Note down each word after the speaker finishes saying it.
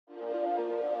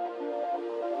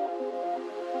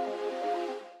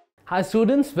Hi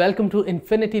students, welcome to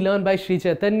Infinity Learn by Sri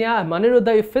Chaitanya. I'm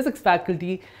Aniruddha, your physics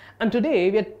faculty, and today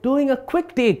we are doing a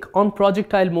quick take on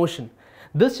projectile motion.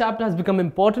 This chapter has become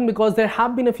important because there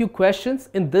have been a few questions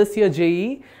in this year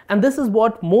JEE, and this is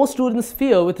what most students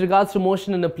fear with regards to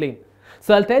motion in a plane.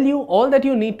 So I'll tell you all that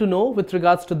you need to know with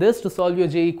regards to this to solve your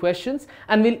JEE questions,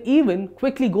 and we'll even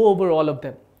quickly go over all of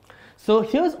them. So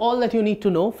here's all that you need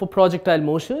to know for projectile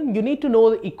motion. You need to know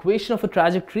the equation of a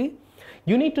trajectory.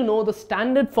 You need to know the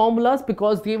standard formulas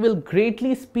because they will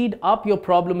greatly speed up your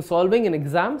problem solving in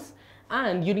exams,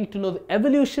 and you need to know the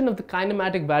evolution of the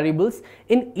kinematic variables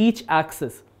in each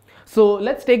axis. So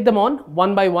let's take them on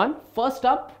one by one. First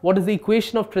up, what is the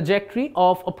equation of trajectory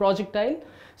of a projectile?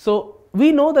 So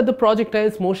we know that the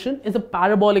projectile's motion is a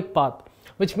parabolic path,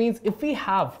 which means if we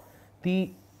have the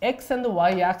x and the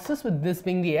y axis, with this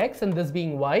being the x and this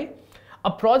being y, a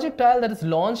projectile that is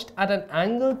launched at an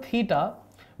angle theta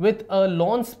with a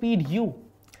launch speed u,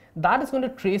 that is going to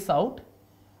trace out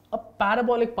a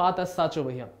parabolic path as such over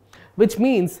here, which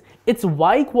means its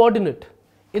y coordinate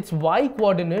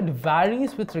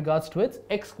varies with regards to its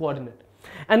x coordinate.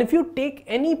 And if you take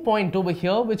any point over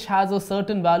here which has a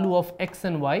certain value of x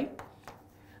and y,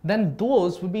 then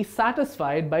those will be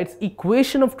satisfied by its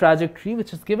equation of trajectory,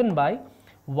 which is given by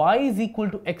y is equal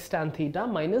to x tan theta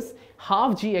minus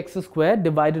half gx squared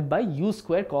divided by u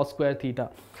square cos square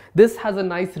theta. This has a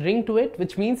nice ring to it,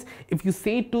 which means if you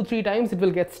say it 2-3 times, it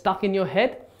will get stuck in your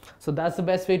head. So that's the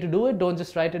best way to do it. Don't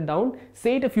just write it down.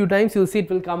 Say it a few times, you'll see it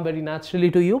will come very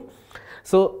naturally to you.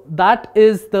 So that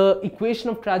is the equation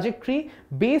of trajectory.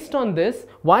 Based on this,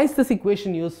 why is this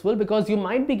equation useful? Because you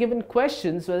might be given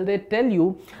questions where they tell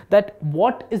you that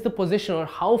what is the position or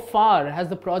how far has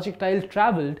the projectile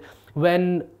traveled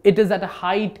when it is at a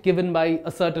height given by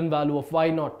a certain value of y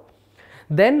naught.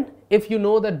 Then if you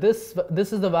know that this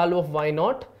is the value of y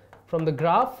naught from the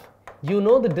graph, you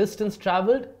know the distance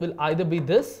traveled will either be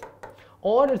this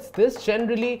or it's this.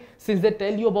 Generally, since they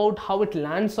tell you about how it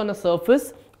lands on a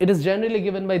surface, it is generally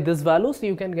given by this value, so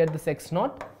you can get this x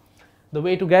naught. The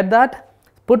way to get that,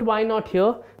 put y naught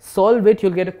here, solve it,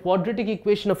 you'll get a quadratic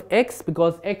equation of x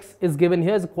because x is given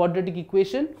here as a quadratic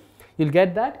equation. You'll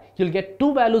get that. You'll get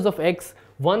two values of x.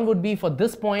 One would be for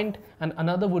this point and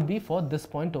another would be for this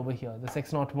point over here. This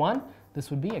x naught 1, this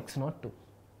would be x naught 2.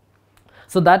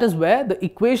 So that is where the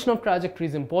equation of trajectory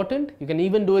is important. You can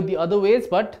even do it the other ways,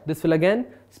 but this will again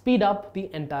speed up the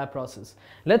entire process.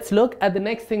 Let's look at the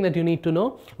next thing that you need to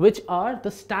know, which are the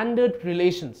standard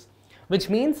relations, which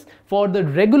means for the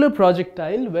regular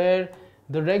projectile, where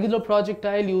the regular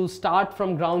projectile you start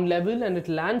from ground level and it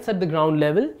lands at the ground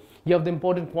level, you have the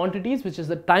important quantities, which is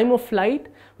the time of flight,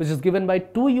 which is given by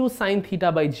 2u sine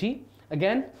theta by g.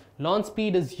 Again, launch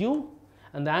speed is u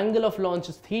and the angle of launch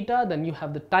is theta. Then you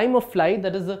have the time of flight,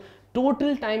 that is the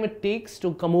total time it takes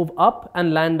to move up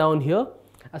and land down here,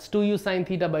 as 2u sine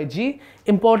theta by g.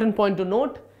 Important point to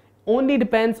note, only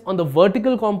depends on the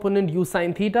vertical component u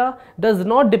sine theta, does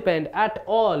not depend at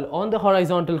all on the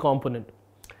horizontal component.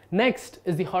 Next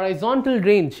is the horizontal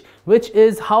range, which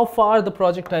is how far the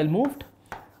projectile moved.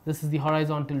 This is the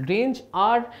horizontal range,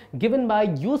 r, given by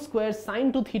u square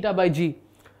sine 2 theta by g.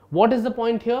 What is the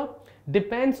point here?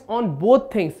 Depends on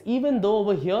both things, even though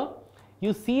over here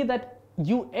you see that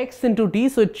ux into t,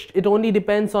 so it only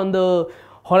depends on the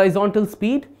horizontal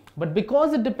speed, but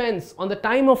because it depends on the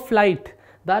time of flight,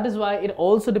 that is why it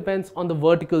also depends on the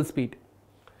vertical speed.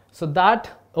 So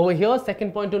that over here,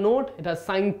 second point to note, it has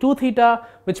sine 2 theta,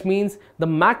 which means the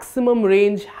maximum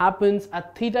range happens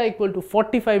at theta equal to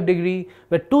 45 degree,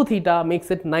 where 2 theta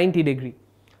makes it 90 degree.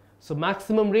 So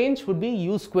maximum range would be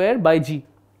u square by g.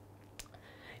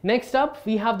 Next up,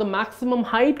 we have the maximum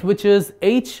height, which is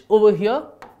h over here.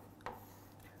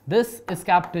 This is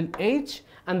capital H,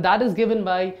 and that is given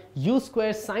by u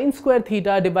square sine square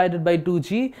theta divided by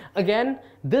 2g. Again,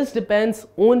 this depends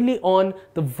only on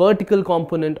the vertical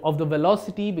component of the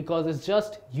velocity because it's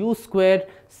just u square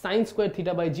sine square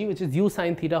theta by g, which is u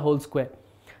sine theta whole square.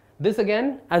 This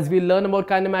again, as we learn about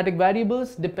kinematic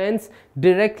variables, depends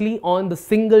directly on the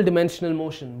single dimensional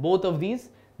motion. Both of these,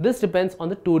 this depends on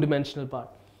the two-dimensional part.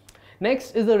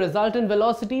 Next is the resultant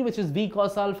velocity, which is v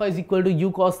cos alpha is equal to u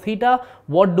cos theta.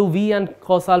 What do v and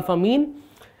cos alpha mean?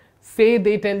 Say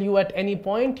they tell you at any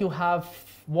point you have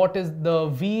what is the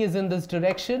v is in this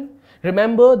direction.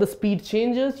 Remember, the speed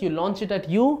changes, you launch it at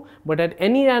u, but at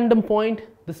any random point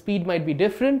the speed might be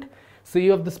different. So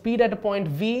you have the speed at a point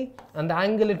v and the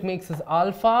angle it makes is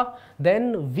alpha.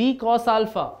 Then v cos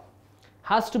alpha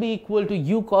has to be equal to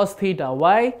u cos theta.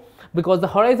 Why? Because the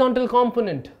horizontal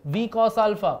component v cos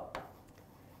alpha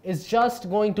is just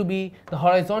going to be the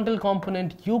horizontal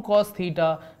component u cos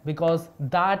theta, because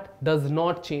that does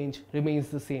not change, remains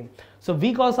the same. So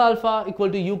v cos alpha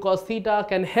equal to u cos theta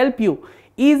can help you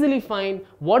easily find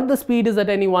what the speed is at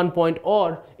any one point,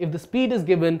 or if the speed is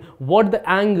given, what the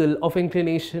angle of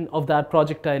inclination of that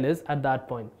projectile is at that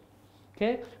point.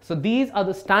 Okay, so these are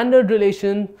the standard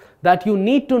relations that you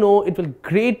need to know. It will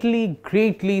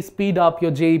greatly speed up your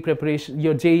JEE preparation,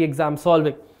 your JEE exam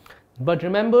solving. But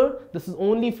remember, this is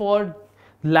only for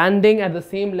landing at the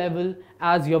same level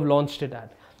as you have launched it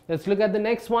at. Let's look at the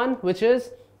next one, which is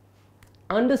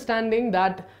understanding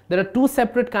that there are two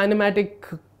separate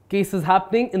kinematic cases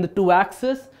happening in the two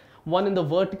axes, one in the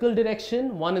vertical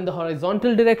direction, one in the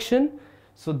horizontal direction.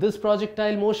 So this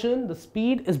projectile motion, the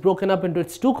speed is broken up into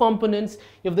its two components.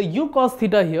 You have the u cos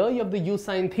theta here, you have the u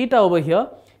sin theta over here.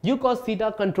 U cos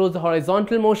theta controls the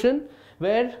horizontal motion,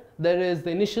 where there is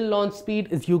the initial launch speed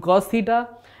is u cos theta.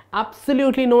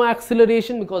 Absolutely no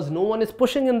acceleration because no one is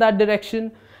pushing in that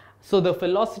direction. So the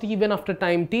velocity even after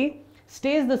time t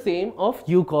stays the same of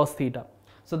u cos theta.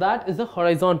 So that is a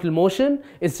horizontal motion.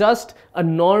 It's just a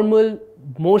normal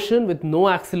motion with no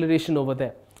acceleration over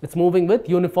there. It's moving with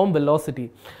uniform velocity.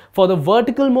 For the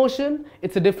vertical motion,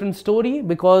 it's a different story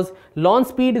because launch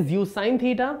speed is u sin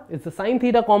theta. It's the sin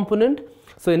theta component.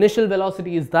 So initial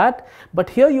velocity is that.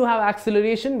 But here you have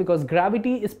acceleration because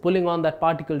gravity is pulling on that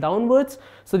particle downwards.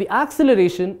 So the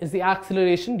acceleration is the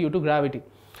acceleration due to gravity.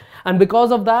 And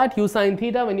because of that, u sin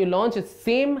theta, when you launch, it's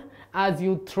same as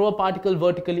you throw a particle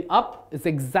vertically up. It's the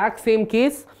exact same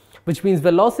case, which means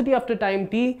velocity after time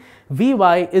t,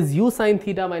 Vy is u sin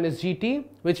theta minus gt,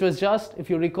 which was just, if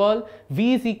you recall,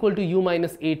 V is equal to u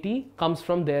minus at, comes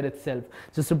from there itself.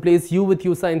 Just replace u with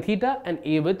u sin theta and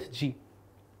a with g.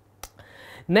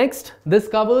 Next, this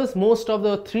covers most of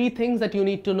the three things that you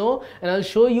need to know, and I'll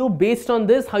show you based on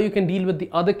this how you can deal with the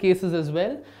other cases as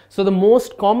well. So the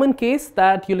most common case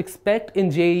that you'll expect in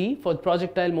JEE for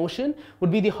projectile motion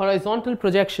would be the horizontal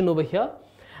projection over here.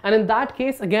 And in that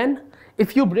case, again,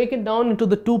 if you break it down into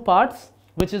the two parts,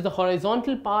 which is the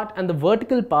horizontal part and the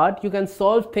vertical part, you can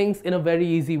solve things in a very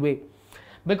easy way.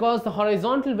 Because the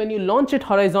horizontal, when you launch it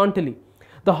horizontally,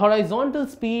 the horizontal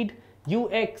speed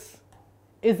ux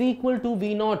is equal to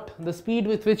v0, the speed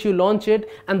with which you launch it,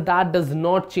 and that does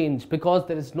not change because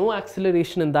there is no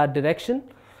acceleration in that direction.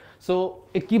 So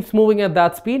it keeps moving at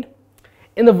that speed.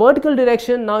 In the vertical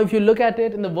direction, now if you look at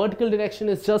it, in the vertical direction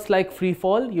it's just like free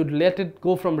fall. You'd let it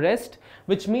go from rest,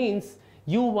 which means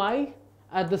uy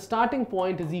at the starting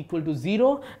point is equal to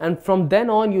 0, and from then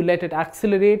on you let it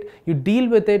accelerate. You deal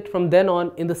with it from then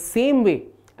on in the same way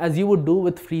as you would do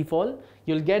with free fall.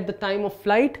 You'll get the time of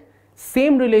flight,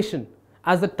 same relation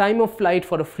as the time of flight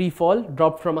for a free fall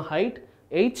dropped from a height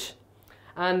h,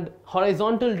 and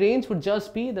horizontal range would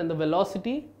just be then the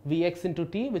velocity vx into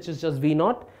t, which is just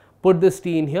v0. Put this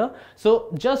t in here.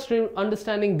 So just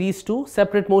understanding these two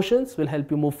separate motions will help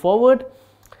you move forward.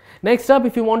 Next up,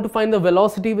 if you want to find the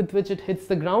velocity with which it hits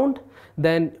the ground,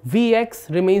 then vx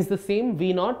remains the same,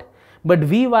 v0, but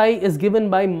vy is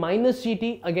given by minus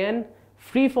gt, again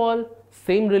free fall,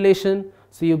 same relation.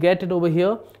 So you get it over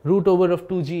here, root over of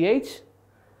 2gh.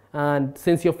 And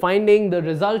since you're finding the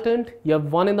resultant, you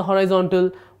have one in the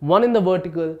horizontal, one in the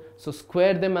vertical. So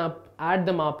square them up, add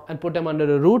them up and put them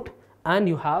under a root, and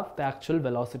you have the actual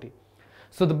velocity.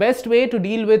 So the best way to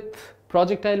deal with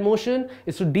projectile motion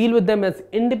is to deal with them as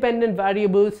independent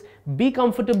variables. Be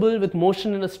comfortable with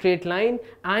motion in a straight line,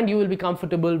 and you will be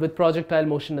comfortable with projectile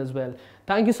motion as well.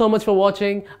 Thank you so much for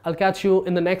watching. I'll catch you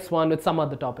in the next one with some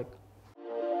other topic.